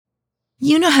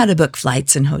You know how to book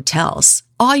flights and hotels.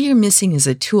 All you're missing is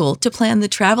a tool to plan the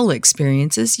travel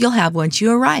experiences you'll have once you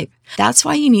arrive. That's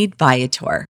why you need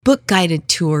Viator. Book guided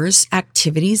tours,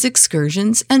 activities,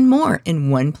 excursions, and more in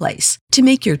one place to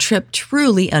make your trip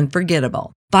truly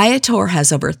unforgettable. Viator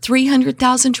has over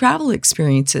 300,000 travel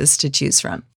experiences to choose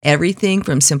from. Everything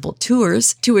from simple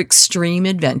tours to extreme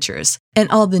adventures and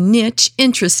all the niche,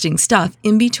 interesting stuff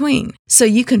in between. So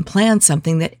you can plan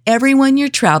something that everyone you're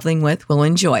traveling with will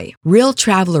enjoy. Real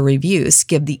traveler reviews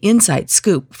give the inside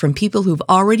scoop from people who've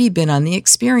already been on the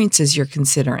experiences you're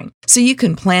considering. So you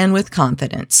can plan with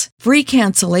confidence. Free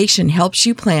cancellation helps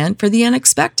you plan for the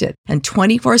unexpected. And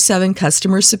 24/7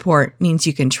 customer support means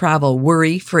you can travel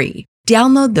worry-free.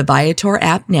 Download the Viator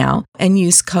app now and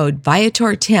use code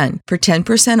Viator10 for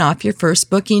 10% off your first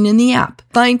booking in the app.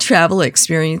 Find travel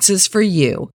experiences for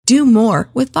you. Do more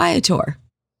with Viator.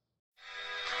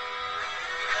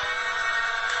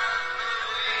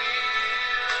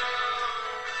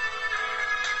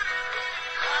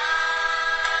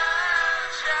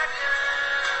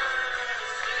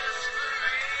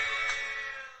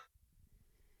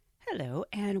 Hello,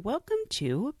 and welcome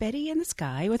to Betty in the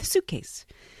Sky with a Suitcase.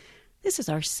 This is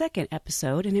our second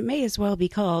episode, and it may as well be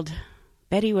called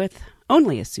Betty with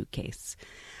Only a Suitcase.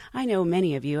 I know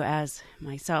many of you, as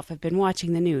myself, have been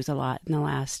watching the news a lot in the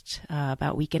last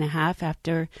about week and a half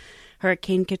after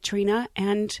Hurricane Katrina,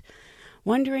 and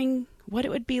wondering what it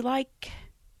would be like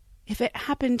if it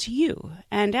happened to you.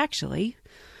 And actually,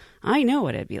 I know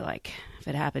what it'd be like if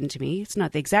it happened to me. It's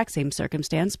not the exact same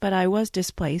circumstance, but I was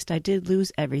displaced. I did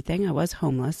lose everything. I was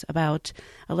homeless about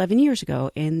 11 years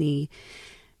ago in the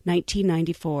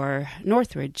 1994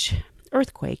 Northridge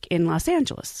earthquake in Los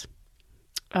Angeles.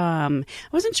 I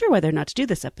wasn't sure whether or not to do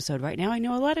this episode right now. I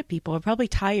know a lot of people are probably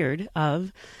tired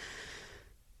of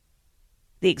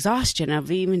the exhaustion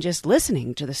of even just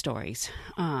listening to the stories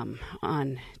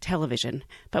on television.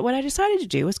 But what I decided to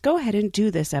do is go ahead and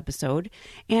do this episode,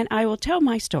 and I will tell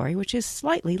my story, which is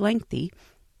slightly lengthy,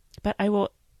 but I will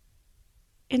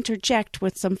interject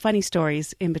with some funny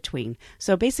stories in between.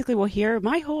 So basically we'll hear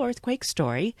my whole earthquake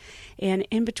story, and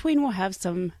in between we'll have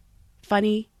some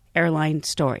funny airline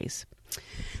stories.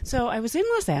 So I was in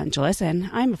Los Angeles, and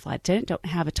I'm a flight attendant, don't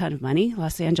have a ton of money.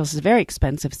 Los Angeles is a very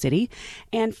expensive city,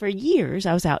 and for years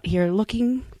I was out here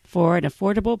looking for an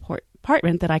affordable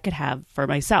apartment that I could have for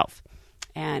myself.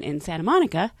 And in Santa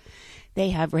Monica,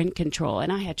 they have rent control,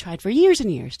 and I had tried for years and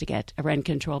years to get a rent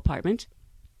control apartment.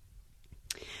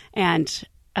 And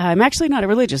I'm actually not a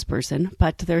religious person,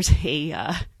 but there's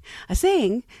a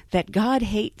saying that God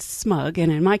hates smug, and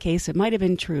in my case, it might have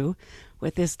been true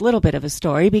with this little bit of a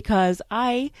story, because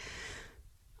I,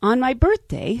 on my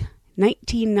birthday,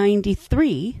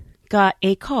 1993, got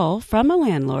a call from a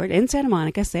landlord in Santa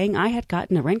Monica saying I had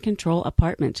gotten a rent control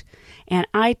apartment, and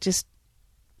I just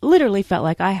literally felt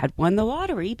like I had won the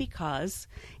lottery, because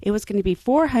it was going to be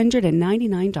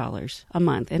 $499 a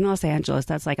month in Los Angeles.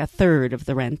 That's like a third of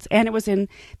the rents. And it was in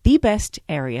the best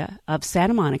area of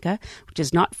Santa Monica, which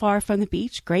is not far from the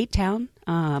beach. Great town.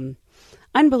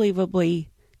 Unbelievably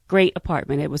great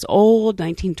apartment. It was old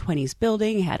 1920s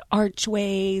building. It had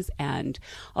archways and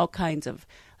all kinds of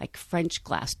like French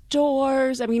glass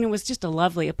doors. I mean, it was just a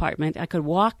lovely apartment. I could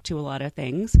walk to a lot of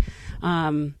things.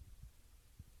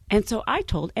 And so I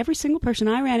told every single person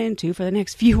I ran into for the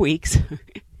next few weeks,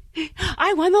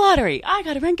 I won the lottery. I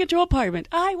got a rent control apartment.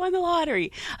 I won the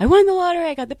lottery. I won the lottery.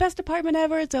 I got the best apartment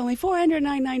ever. It's only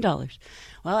 $499.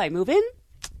 Well, I move in,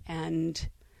 and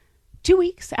 2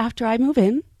 weeks after I move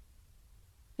in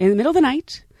the middle of the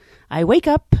night, I wake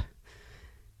up,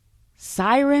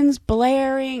 sirens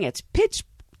blaring. It's pitch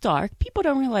dark. People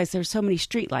don't realize there's so many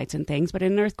streetlights and things, but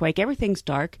in an earthquake, everything's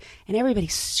dark and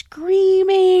everybody's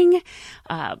screaming.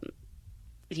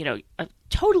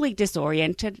 Totally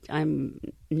disoriented. I'm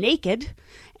naked,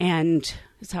 and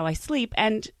that's how I sleep.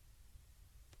 And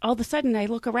all of a sudden, I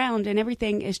look around and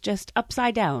everything is just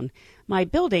upside down. My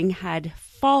building had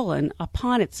fallen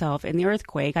upon itself in the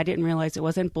earthquake. I didn't realize it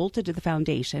wasn't bolted to the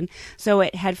foundation, so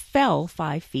it had fell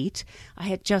 5 feet. I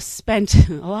had just spent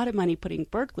a lot of money putting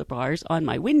burglar bars on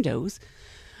my windows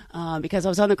because I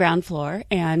was on the ground floor,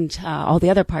 and all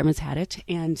the other apartments had it.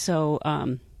 And so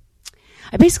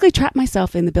I basically trapped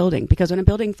myself in the building, because when a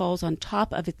building falls on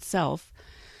top of itself,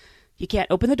 you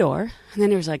can't open the door. And then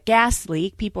there's a gas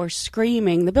leak. People are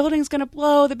screaming, the building's going to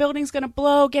blow, the building's going to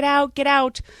blow, get out, get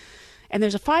out. And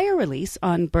there's a fire release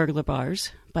on burglar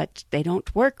bars, but they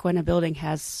don't work when a building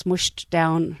has smushed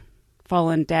down,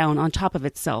 fallen down on top of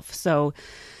itself. So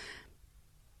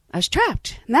I was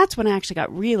trapped. And that's when I actually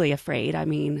got really afraid. I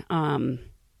mean,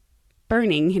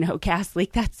 burning, gas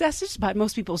leak. That's just about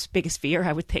most people's biggest fear,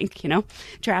 I would think,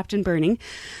 trapped and burning.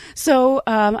 So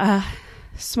a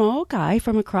small guy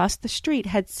from across the street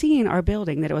had seen our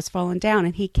building, that it was fallen down,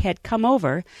 and he had come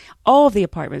over. All of the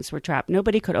apartments were trapped.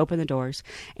 Nobody could open the doors.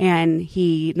 And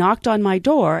he knocked on my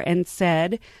door and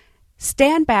said,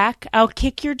 "Stand back, I'll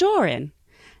kick your door in."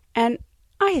 And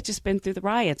I had just been through the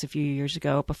riots a few years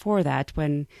ago before that,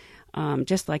 when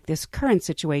just like this current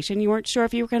situation, you weren't sure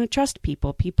if you were going to trust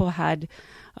people. People had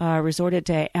resorted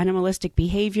to animalistic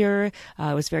behavior.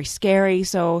 It was very scary.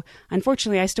 So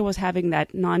unfortunately, I still was having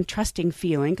that non-trusting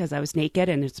feeling because I was naked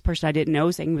and it's a person I didn't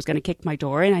know saying he was going to kick my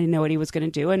door in. I didn't know what he was going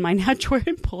to do. And my natural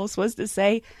impulse was to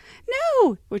say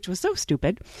no, which was so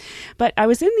stupid. But I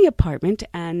was in the apartment,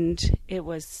 and it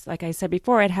was, like I said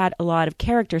before, it had a lot of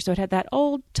character. So it had that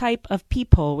old type of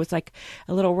peephole with like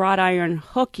a little wrought iron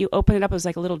hook. You open it up, it was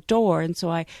like a little door. And so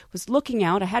I was looking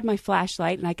out. I had my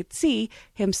flashlight, and I could see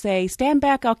him say, "Stand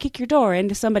back, I'll kick your door in,"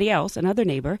 to somebody else, another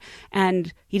neighbor.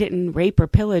 And he didn't rape or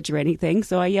pillage or anything.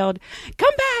 So I yelled,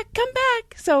 "Come back, come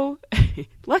back." So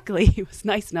luckily he was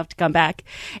nice enough to come back,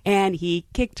 and he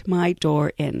kicked my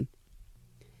door in.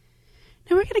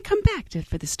 Now we're going to come back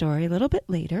for the story a little bit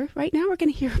later. Right now we're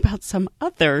going to hear about some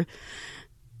other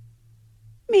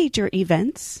major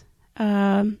events.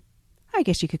 I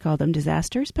guess you could call them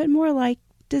disasters, but more like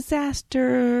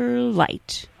disaster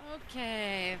light.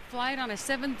 Okay, flight on a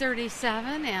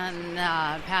 737, and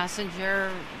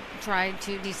passenger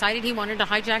decided he wanted to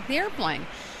hijack the airplane.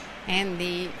 And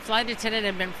the flight attendant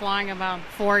had been flying about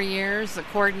 4 years, the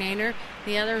coordinator.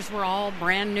 The others were all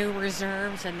brand new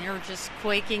reserves, and they were just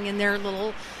quaking in their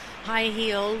little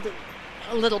high-heeled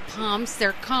little pumps,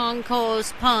 their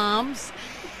Concours pumps.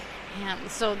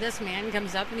 And so this man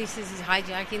comes up and he says he's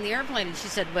hijacking the airplane. And she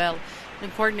said, well, the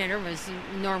coordinator was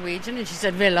Norwegian, and she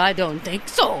said, well, I don't think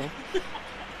so.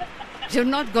 You're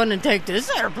not going to take this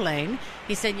airplane.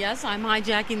 He said, yes, I'm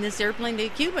hijacking this airplane to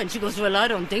Cuba. And she goes, well, I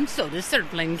don't think so. This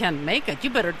airplane can't make it. You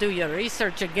better do your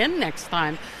research again next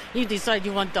time you decide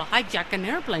you want to hijack an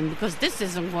airplane, because this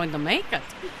isn't going to make it.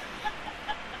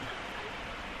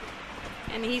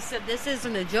 And he said, this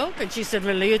isn't a joke. And she said,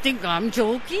 well, you think I'm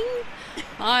joking?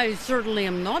 I certainly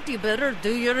am not. You better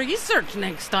do your research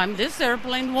next time. This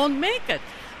airplane won't make it.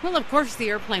 Well, of course, the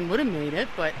airplane would have made it,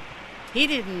 but he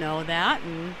didn't know that.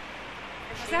 And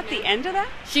is that the end of that?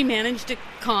 She managed to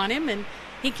con him, and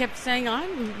he kept saying,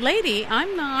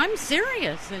 I'm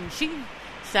serious. And she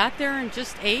sat there and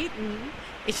just ate, and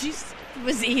she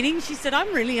was eating. She said,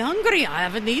 I'm really hungry. I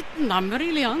haven't eaten. I'm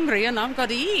really hungry, and I've got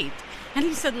to eat. And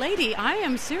he said, lady, I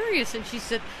am serious. And she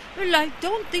said, well, I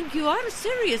don't think you are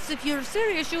serious. If you're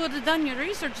serious, you would have done your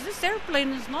research. This airplane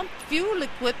is not fuel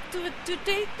equipped to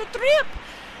take the trip.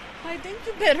 I think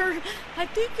you better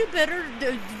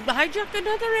hijack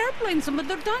another airplane some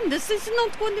other time. This is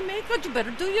not going to make it. You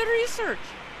better do your research.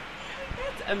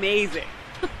 That's amazing.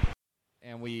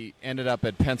 And we ended up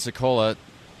at Pensacola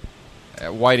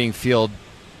at Whiting Field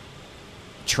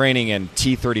training in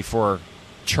T-34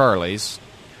 Charlies.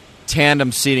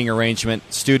 Tandem seating arrangement.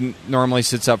 Student normally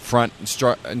sits up front.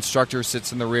 Instructor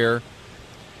sits in the rear.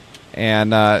 And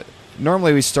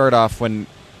normally we start off when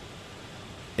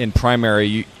in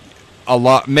primary,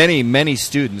 many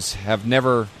students have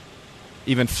never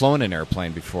even flown an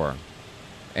airplane before.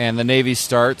 And the Navy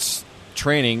starts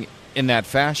training in that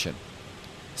fashion.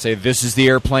 Say, this is the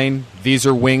airplane, these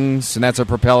are wings, and that's a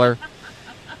propeller.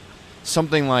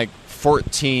 Something like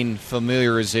 14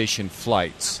 familiarization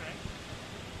flights.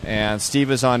 And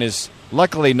Steve is on his,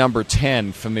 luckily, number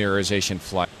 10 familiarization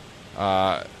flight.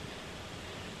 And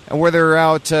where they're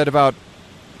out at about,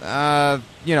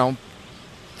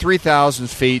 3,000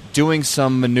 feet, doing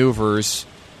some maneuvers,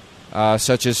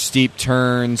 such as steep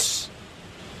turns.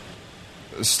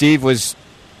 Steve was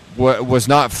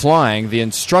not flying. The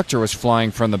instructor was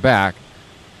flying from the back,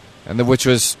 which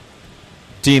was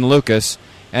Dean Lucas.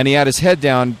 And he had his head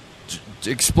down,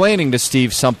 explaining to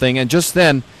Steve something, and just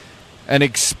then, an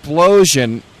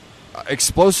explosive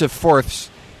force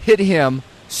hit him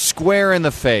square in the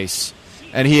face,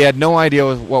 and he had no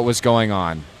idea what was going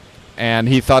on. And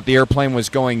he thought the airplane was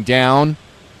going down.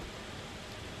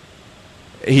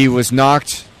 He was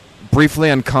knocked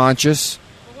briefly unconscious,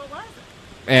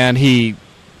 and he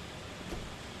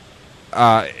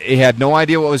had no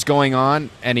idea what was going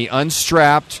on, and he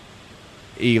unstrapped.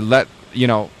 He let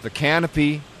the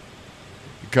canopy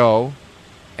go,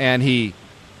 and he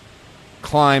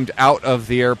climbed out of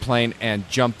the airplane and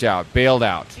jumped out, bailed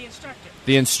out.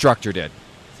 The instructor did.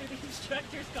 So the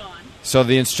instructor's gone. So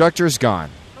the instructor's gone.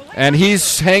 And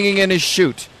he's hanging in his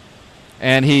chute.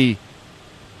 And he,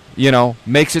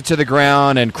 makes it to the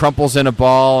ground and crumples in a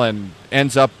ball and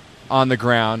ends up on the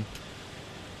ground.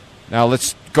 Now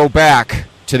let's go back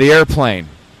to the airplane.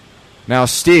 Now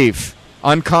Steve,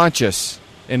 unconscious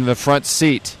in the front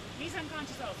seat. He's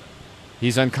unconscious also.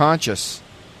 He's unconscious.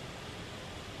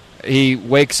 He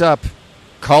wakes up,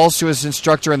 calls to his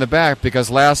instructor in the back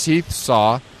because last he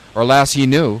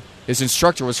knew, his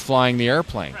instructor was flying the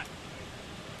airplane. Right.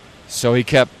 So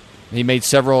he made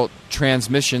several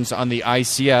transmissions on the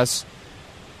ICS,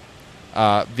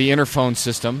 the interphone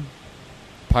system,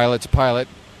 pilot to pilot,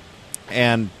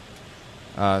 and,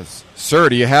 sir,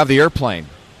 do you have the airplane?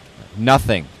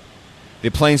 Nothing.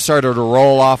 The plane started to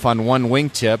roll off on one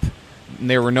wingtip, and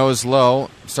they were nose low,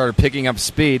 started picking up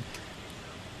speed.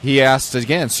 He asked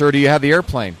again, sir, do you have the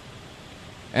airplane?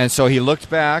 And so he looked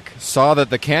back, saw that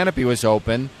the canopy was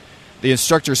open. The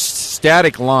instructor's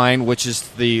static line, which is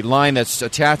the line that's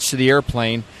attached to the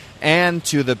airplane and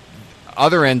to the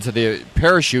other end to the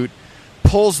parachute,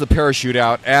 pulls the parachute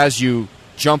out as you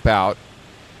jump out,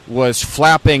 was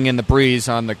flapping in the breeze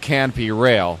on the canopy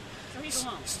rail. So he's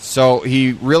alone. So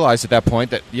he realized at that point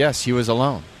that, yes, he was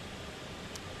alone.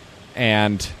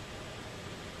 And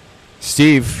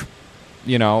Steve,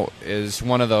 is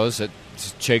one of those that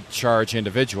take charge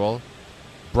individual,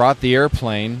 brought the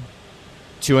airplane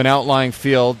to an outlying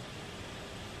field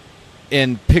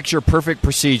in picture-perfect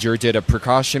procedure, did a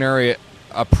precautionary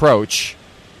approach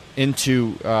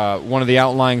into one of the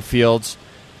outlying fields,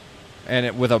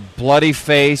 and with a bloody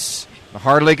face,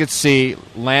 hardly could see,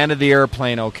 landed the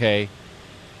airplane okay,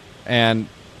 and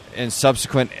in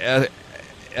subsequent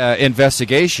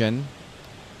investigation,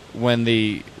 when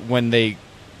they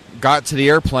got to the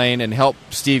airplane and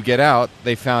helped Steve get out,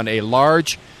 they found a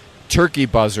large turkey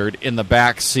buzzard in the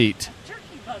back seat.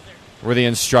 Were the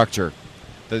instructor.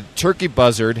 The turkey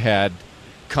buzzard had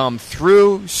come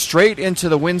through straight into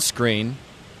the windscreen,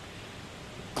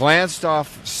 glanced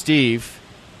off Steve,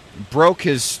 broke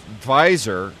his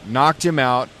visor, knocked him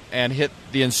out, and hit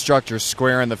the instructor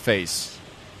square in the face.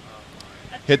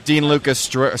 Hit Dean Lucas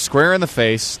square in the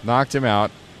face, knocked him out,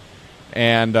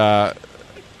 and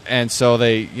so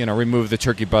they removed the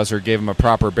turkey buzzard, gave him a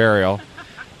proper burial,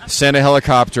 sent a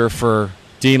helicopter for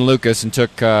Dean Lucas, and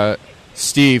took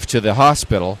Steve to the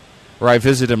hospital, where I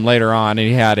visited him later on,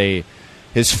 and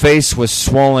his face was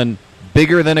swollen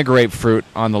bigger than a grapefruit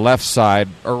on the left side,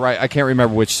 or right, I can't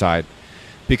remember which side,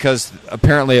 because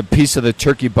apparently a piece of the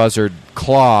turkey buzzard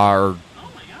claw or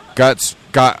guts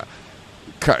cut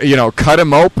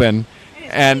him open,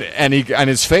 and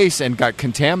his face and got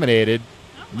contaminated,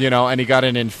 and he got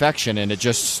an infection, and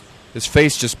his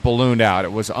face just ballooned out.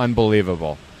 It was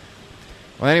unbelievable.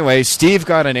 Well, anyway, Steve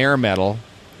got an air medal,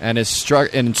 and his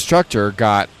instructor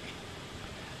got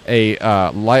the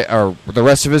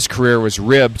rest of his career was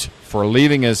ribbed for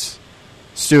leaving his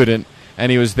student,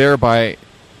 and he was thereby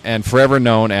and forever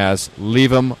known as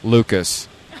Leave 'em Lucas.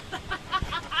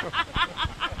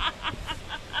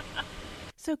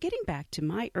 So getting back to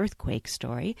my earthquake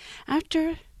story,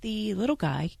 after the little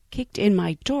guy kicked in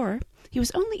my door, he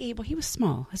was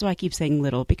small. That's why I keep saying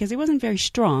little, because he wasn't very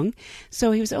strong.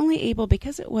 So he was only able,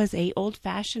 because it was a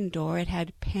old-fashioned door, it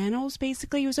had panels,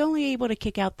 basically. He was only able to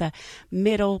kick out the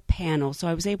middle panel. So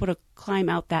I was able to climb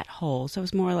out that hole. So it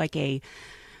was more like a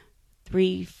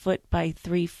 3-foot by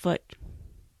 3-foot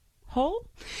hole.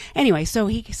 Anyway, so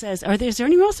he says, is there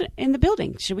anyone else in the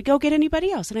building? Should we go get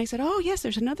anybody else? And I said, oh, yes,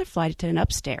 there's another flight attendant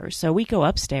upstairs. So we go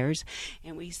upstairs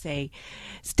and we say,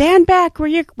 stand back,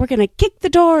 we're going to kick the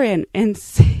door in. And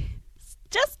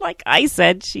just like I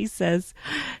said, she says,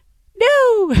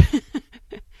 no.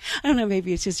 I don't know,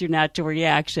 maybe it's just your natural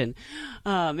reaction.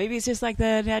 Maybe it's just like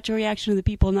the natural reaction of the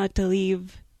people not to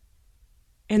leave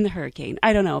in the hurricane.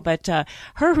 I don't know, but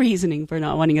her reasoning for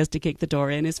not wanting us to kick the door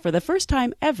in is, for the first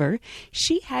time ever,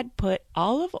 she had put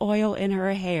olive oil in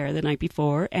her hair the night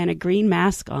before and a green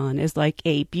mask on as like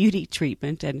a beauty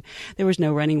treatment, and there was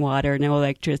no running water, no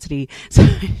electricity. So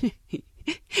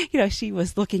she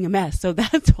was looking a mess, so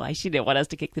that's why she didn't want us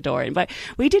to kick the door in. But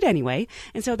we did anyway,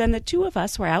 and so then the two of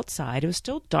us were outside. It was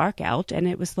still dark out, and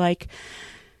it was like,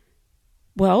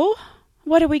 well,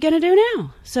 what are we going to do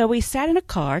now? So we sat in a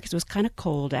car because it was kind of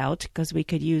cold out, because we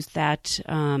could use that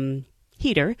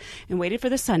heater, and waited for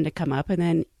the sun to come up.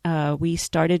 And then we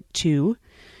started to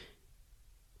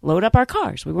load up our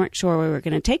cars. We weren't sure where we were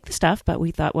going to take the stuff, but we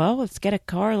thought, well, let's get a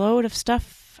carload of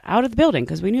stuff out of the building,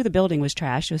 because we knew the building was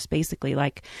trash. It was basically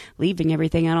like leaving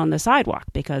everything out on the sidewalk,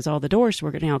 because all the doors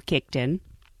were now kicked in.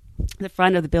 The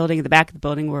front of the building and the back of the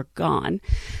building were gone.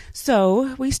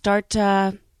 So we start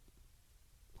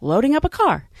loading up a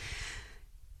car.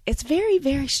 It's very,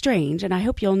 very strange, and I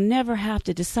hope you'll never have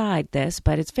to decide this,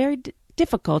 but it's very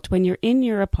difficult when you're in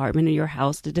your apartment or your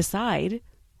house to decide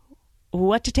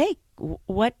what to take.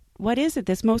 What is it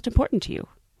that's most important to you?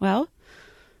 Well,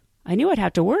 I knew I'd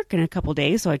have to work in a couple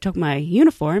days, so I took my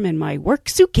uniform and my work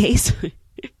suitcase, a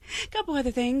couple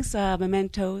other things,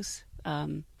 mementos,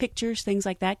 pictures, things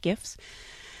like that, gifts.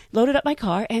 Loaded up my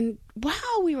car, and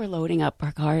while we were loading up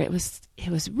our car, it was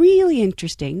really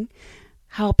interesting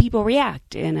how people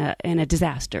react in a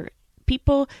disaster.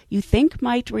 People you think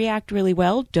might react really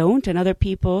well don't, and other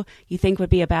people you think would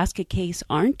be a basket case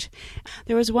aren't.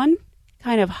 There was one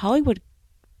kind of Hollywood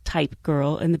type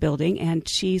girl in the building, and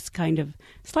she's kind of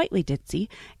slightly ditzy,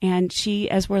 and she,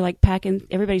 as we're like packing,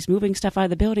 everybody's moving stuff out of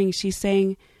the building, she's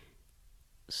saying,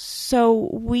 so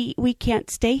we can't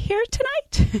stay here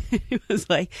tonight? It was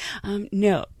like,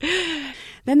 no.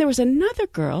 Then there was another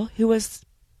girl who was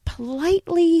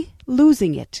politely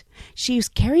losing it. She was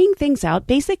carrying things out,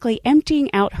 basically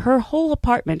emptying out her whole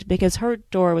apartment because her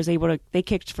door was able to, they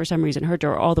kicked for some reason her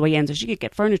door all the way in so she could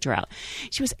get furniture out.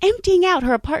 She was emptying out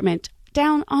her apartment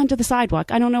down onto the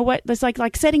sidewalk. I don't know what, it's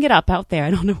like setting it up out there.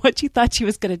 I don't know what she thought she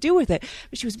was going to do with it,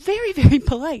 but she was very, very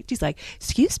polite. She's like,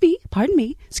 excuse me, pardon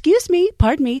me, excuse me,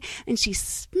 pardon me. And she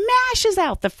smashes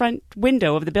out the front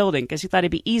window of the building because she thought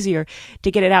it'd be easier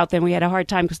to get it out. Then we had a hard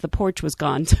time because the porch was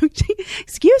gone. So she,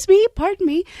 excuse me, pardon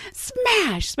me,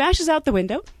 smashes out the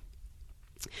window,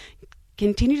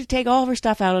 continue to take all of her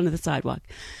stuff out onto the sidewalk.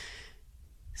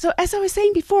 So as I was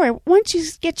saying before, once you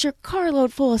get your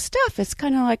carload full of stuff, it's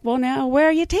kind of like, well, now where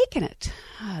are you taking it?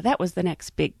 That was the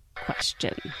next big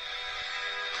question.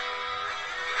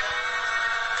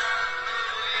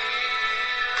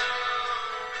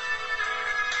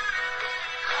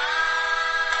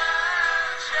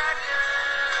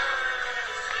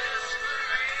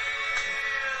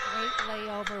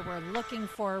 Layover. We're looking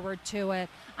forward to it.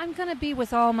 I'm going to be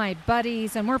with all my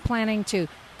buddies, and we're planning to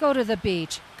go to the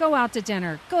beach, go out to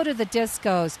dinner, go to the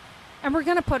discos, and we're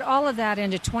going to put all of that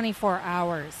into 24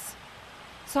 hours.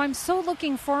 So I'm so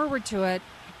looking forward to it.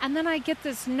 And then I get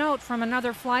this note from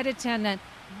another flight attendant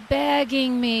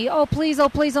begging me, oh, please, oh,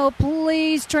 please, oh,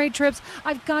 please, trade trips.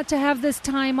 I've got to have this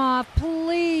time off,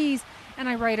 please. And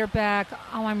I write her back,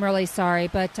 oh, I'm really sorry,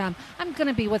 but I'm going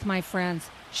to be with my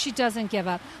friends. She doesn't give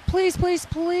up. Please, please,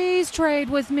 please trade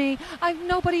with me.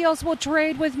 Nobody else will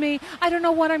trade with me. I don't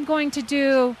know what I'm going to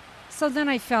do. So then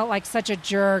I felt like such a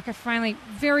jerk. I finally,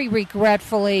 very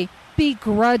regretfully,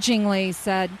 begrudgingly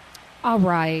said, all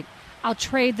right, I'll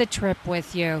trade the trip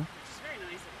with you.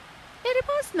 Very nice. It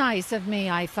was nice of me,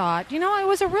 I thought. You know, I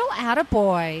was a real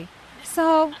attaboy.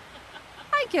 So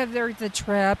I give her the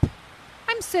trip.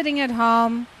 I'm sitting at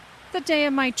home the day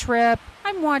of my trip.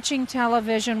 I'm watching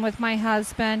television with my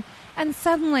husband, and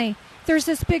suddenly there's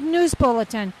this big news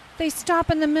bulletin. They stop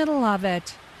in the middle of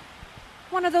it.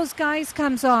 One of those guys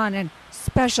comes on, and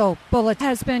special bulletin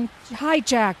has been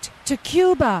hijacked to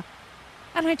Cuba.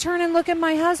 And I turn and look at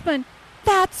my husband.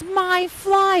 That's my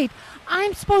flight.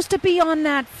 I'm supposed to be on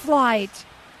that flight.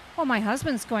 Well, my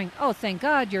husband's going, oh, thank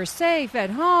God you're safe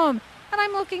at home. And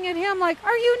I'm looking at him like,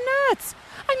 are you nuts?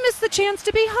 I missed the chance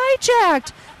to be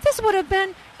hijacked. This would have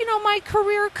been, my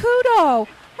career kudo.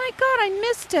 My God, I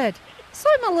missed it. So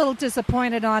I'm a little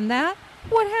disappointed on that.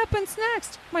 What happens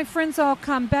next? My friends all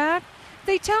come back.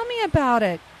 They tell me about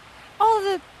it. All of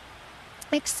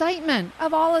the excitement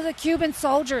of all of the Cuban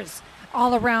soldiers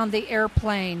all around the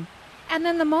airplane. And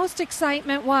then the most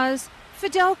excitement was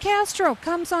Fidel Castro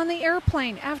comes on the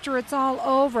airplane after it's all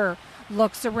over,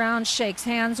 looks around, shakes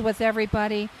hands with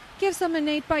everybody, gives them an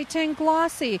 8x10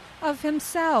 glossy of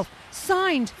himself.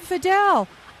 Signed, Fidel.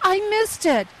 I missed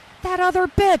it. That other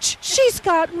bitch, she's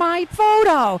got my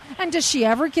photo. And does she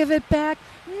ever give it back?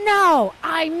 No,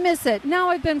 I miss it. Now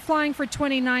I've been flying for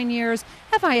 29 years.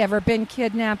 Have I ever been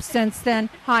kidnapped since then?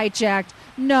 Hijacked?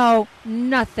 No,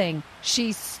 nothing.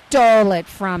 She stole it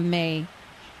from me.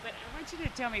 But I want you to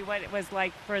tell me what it was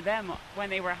like for them when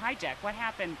they were hijacked. What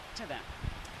happened to them?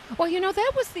 Well,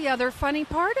 that was the other funny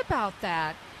part about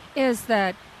that, is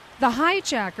that the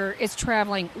hijacker is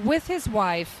traveling with his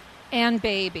wife and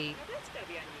baby. Well, that's got to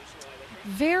be unusual, I would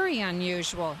think. Very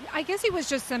unusual. I guess he was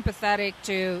just sympathetic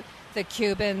to the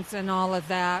Cubans and all of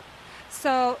that.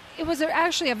 So it was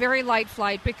actually a very light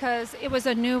flight because it was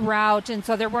a new route, and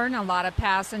so there weren't a lot of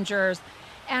passengers.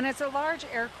 And it's a large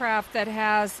aircraft that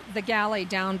has the galley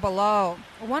down below.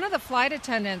 One of the flight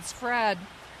attendants, Fred,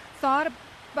 thought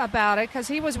about it because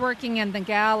he was working in the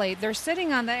galley. They're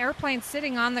sitting on the airplane,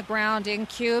 sitting on the ground in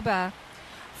Cuba.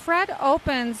 Fred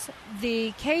opens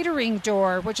the catering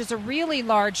door, which is a really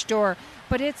large door,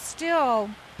 but it's still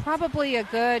probably a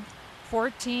good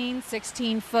 14,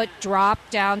 16-foot drop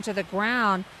down to the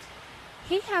ground.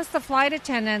 He has the flight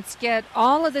attendants get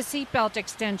all of the seatbelt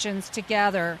extensions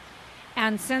together,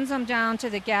 and sends them down to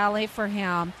the galley for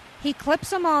him. He clips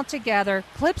them all together,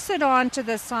 clips it onto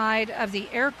the side of the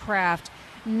aircraft.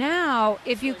 Now,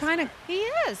 if you kind of... He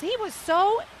was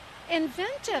so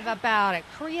inventive about it,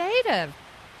 creative.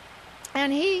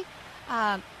 And he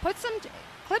clips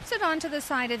it onto the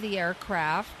side of the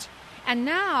aircraft, and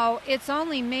now it's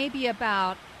only maybe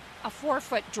about a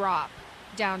 4-foot drop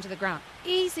down to the ground.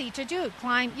 Easy to do.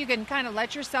 Climb. You can kind of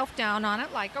let yourself down on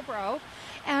it like a rope,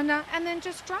 and then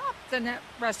just drop the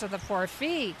rest of the 4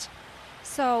 feet.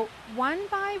 So one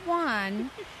by one,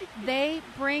 they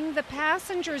bring the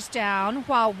passengers down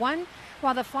while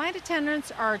the flight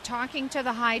attendants are talking to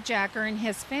the hijacker and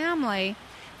his family.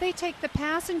 They take the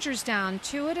passengers down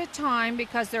 2 at a time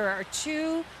because there are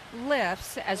 2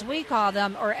 lifts, as we call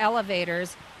them, or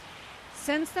elevators.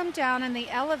 Sends them down in the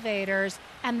elevators,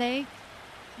 and they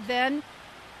then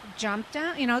jump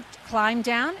down, climb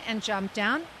down and jump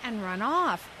down and run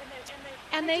off.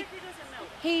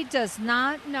 He does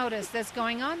not notice this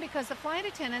going on because the flight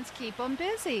attendants keep him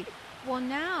busy. Well,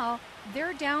 now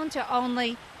they're down to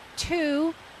only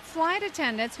 2 flight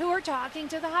attendants who are talking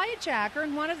to the hijacker,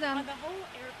 and one of them... On the whole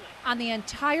airplane? On the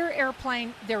entire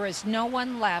airplane, there is no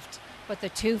one left but the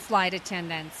 2 flight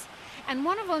attendants. And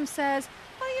one of them says,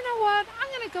 well, you know what? I'm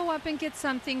going to go up and get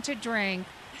something to drink.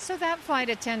 So that flight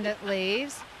attendant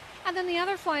leaves. And then the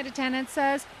other flight attendant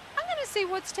says, I'm going to see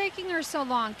what's taking her so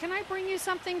long. Can I bring you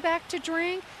something back to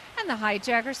drink? And the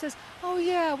hijacker says, oh,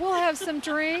 yeah, we'll have some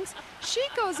drinks. She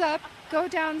goes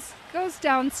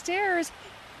downstairs.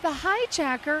 The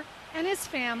hijacker and his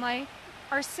family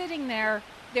are sitting there.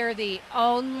 They're the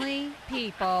only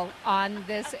people on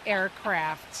this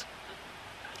aircraft.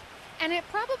 And it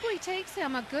probably takes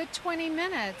him a good 20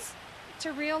 minutes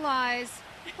to realize,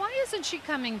 why isn't she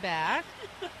coming back?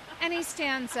 And he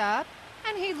stands up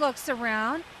and he looks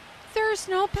around. There's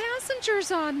no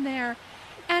passengers on there.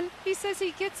 And he says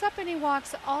he gets up and he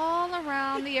walks all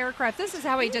around the aircraft. This is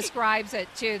how he describes it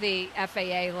to the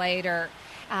FAA later,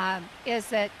 is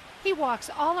that he walks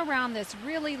all around this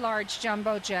really large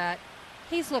jumbo jet.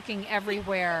 He's looking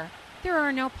everywhere. There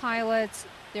are no pilots.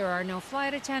 There are no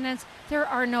flight attendants. There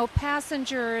are no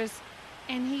passengers.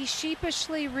 And he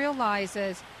sheepishly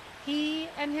realizes he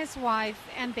and his wife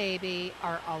and baby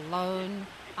are alone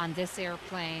on this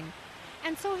airplane.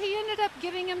 And so he ended up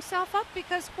giving himself up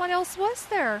because what else was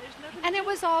there? And it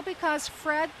was all because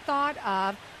Fred thought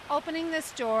of opening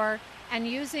this door and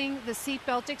using the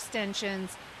seatbelt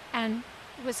extensions and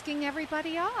whisking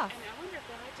everybody off. And I wonder if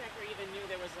the hijacker even knew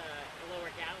there was a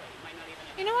lower galley. He might not even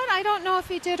have... You know what? I don't know if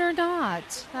he did or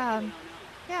not. Yeah.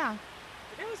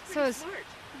 But that was so pretty it's smart.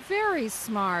 very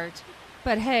smart.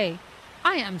 But hey,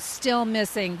 I am still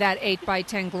missing that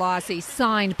 8x10 glossy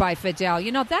signed by Fidel.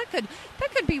 That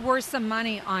could be worth some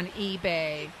money on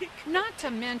eBay. Not to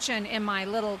mention in my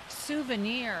little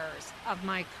souvenirs of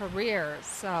my career.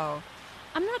 So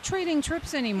I'm not trading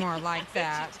trips anymore like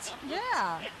that.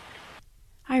 Yeah.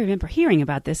 I remember hearing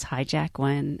about this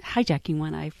hijacking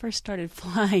when I first started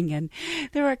flying, and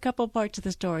there were a couple parts of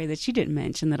the story that she didn't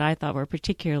mention that I thought were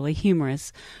particularly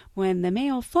humorous. When the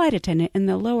male flight attendant in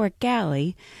the lower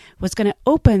galley was going to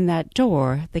open that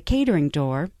door, the catering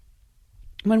door,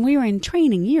 when we were in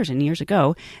training years and years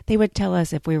ago, they would tell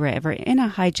us if we were ever in a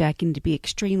hijacking to be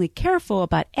extremely careful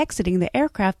about exiting the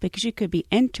aircraft because you could be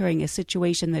entering a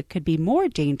situation that could be more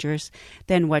dangerous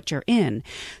than what you're in.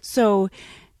 So,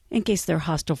 in case there are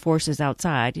hostile forces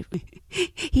outside,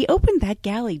 he opened that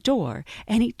galley door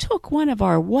and he took one of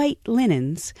our white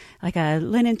linens, like a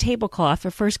linen tablecloth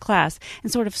for first class,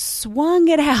 and sort of swung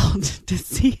it out to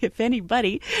see if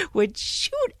anybody would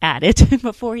shoot at it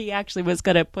before he actually was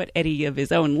going to put any of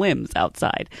his own limbs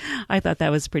outside. I thought that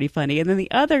was pretty funny. And then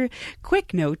the other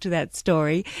quick note to that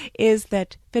story is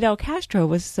that Fidel Castro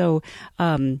was so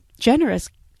generous,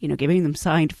 giving them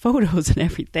signed photos and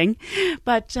everything,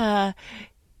 but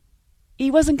he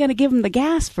wasn't going to give them the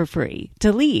gas for free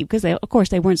to leave because, of course,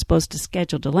 they weren't supposed to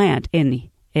schedule to land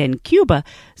in Cuba.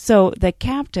 So the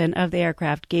captain of the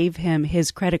aircraft gave him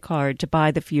his credit card to buy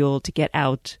the fuel to get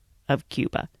out of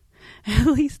Cuba. At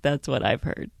least that's what I've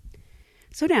heard.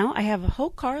 So now I have a whole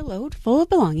carload full of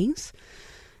belongings.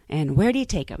 And where do you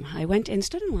take them? I went and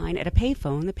stood in line at a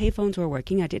payphone. The payphones were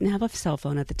working. I didn't have a cell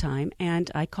phone at the time. And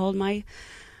I called my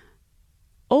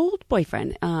old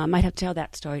boyfriend. Might have to tell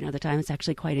that story another time. It's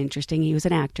actually quite interesting. He was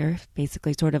an actor,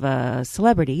 basically sort of a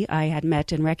celebrity I had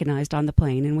met and recognized on the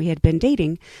plane, and we had been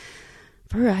dating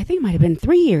for, I think it might have been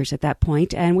 3 years at that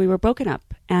point, and we were broken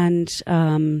up. And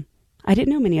I didn't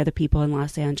know many other people in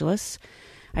Los Angeles.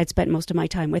 I'd spent most of my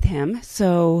time with him,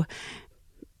 so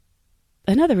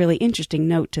another really interesting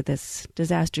note to this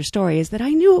disaster story is that I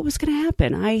knew it was going to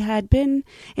happen. I had been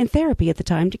in therapy at the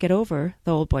time to get over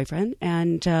the old boyfriend,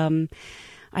 and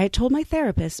I had told my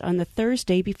therapist on the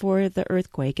Thursday before the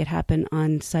earthquake, it happened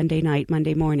on Sunday night,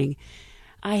 Monday morning,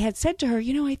 I had said to her,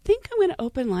 I think I'm going to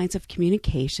open lines of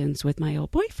communications with my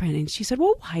old boyfriend. And she said,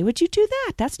 well, why would you do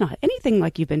that? That's not anything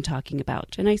like you've been talking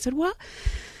about. And I said, well,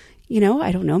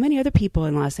 I don't know many other people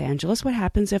in Los Angeles. What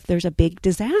happens if there's a big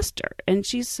disaster? And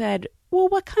she said, well,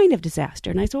 what kind of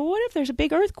disaster? And I said, well, what if there's a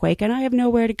big earthquake and I have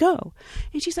nowhere to go?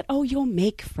 And she said, oh, you'll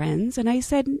make friends. And I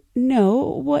said,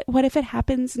 no, what if it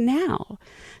happens now?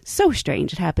 So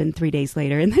strange. It happened 3 days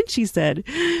later. And then she said,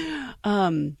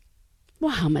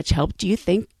 well, how much help do you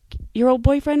think your old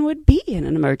boyfriend would be in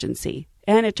an emergency?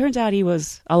 And it turns out he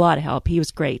was a lot of help. He was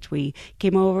great. We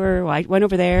came over, I went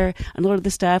over there, unloaded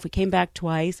the stuff. We came back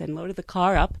twice and loaded the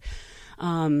car up.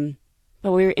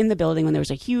 But we were in the building when there was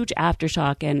a huge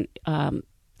aftershock, and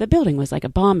the building was like a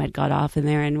bomb had got off in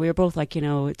there. And we were both like,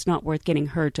 it's not worth getting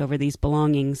hurt over these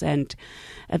belongings. And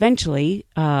eventually,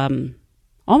 all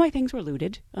my things were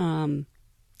looted.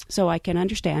 So I can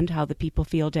understand how the people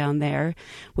feel down there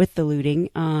with the looting.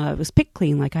 It was picked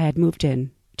clean, like I had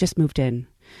just moved in.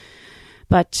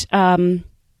 But I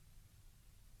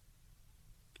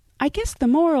guess the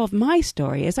moral of my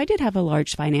story is I did have a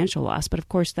large financial loss, but of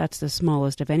course that's the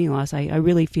smallest of any loss. I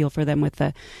really feel for them with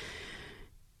the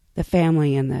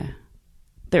family and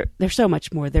there's so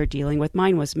much more they're dealing with.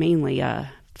 Mine was mainly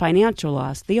a financial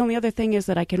loss. The only other thing is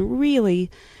that I can really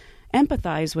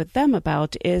empathize with them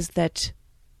about is that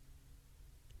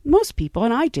most people,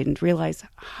 and I didn't realize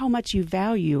how much you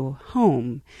value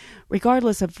home,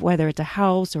 regardless of whether it's a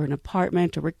house or an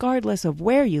apartment or regardless of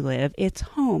where you live, it's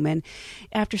home. And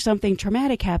after something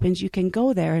traumatic happens, you can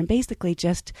go there and basically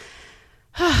just,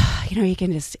 you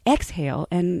can just exhale.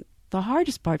 And the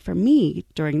hardest part for me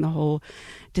during the whole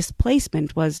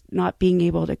displacement was not being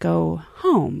able to go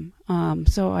home.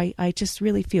 So I just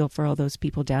really feel for all those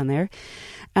people down there.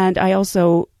 And I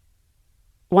also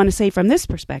want to say from this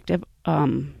perspective, a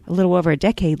little over a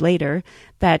decade later,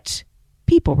 that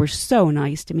people were so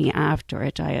nice to me after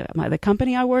it. The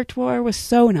company I worked for was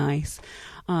so nice.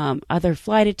 Other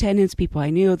flight attendants, people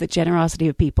I knew, the generosity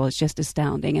of people is just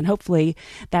astounding. And hopefully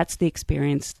that's the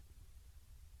experience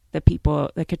the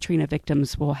Katrina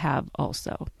victims will have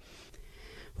also.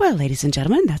 Well, ladies and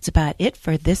gentlemen, that's about it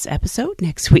for this episode.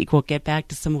 Next week, we'll get back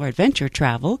to some more adventure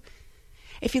travel.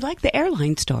 If you like the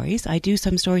airline stories, I do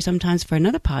some stories sometimes for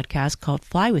another podcast called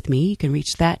Fly With Me. You can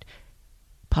reach that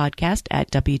podcast at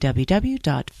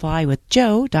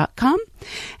www.flywithjoe.com.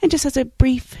 And just as a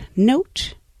brief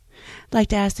note, I'd like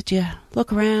to ask that you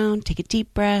look around, take a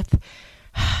deep breath,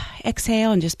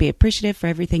 exhale, and just be appreciative for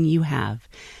everything you have.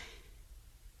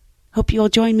 Hope you will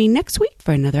join me next week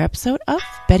for another episode of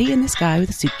Betty in the Sky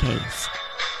with a Suitcase.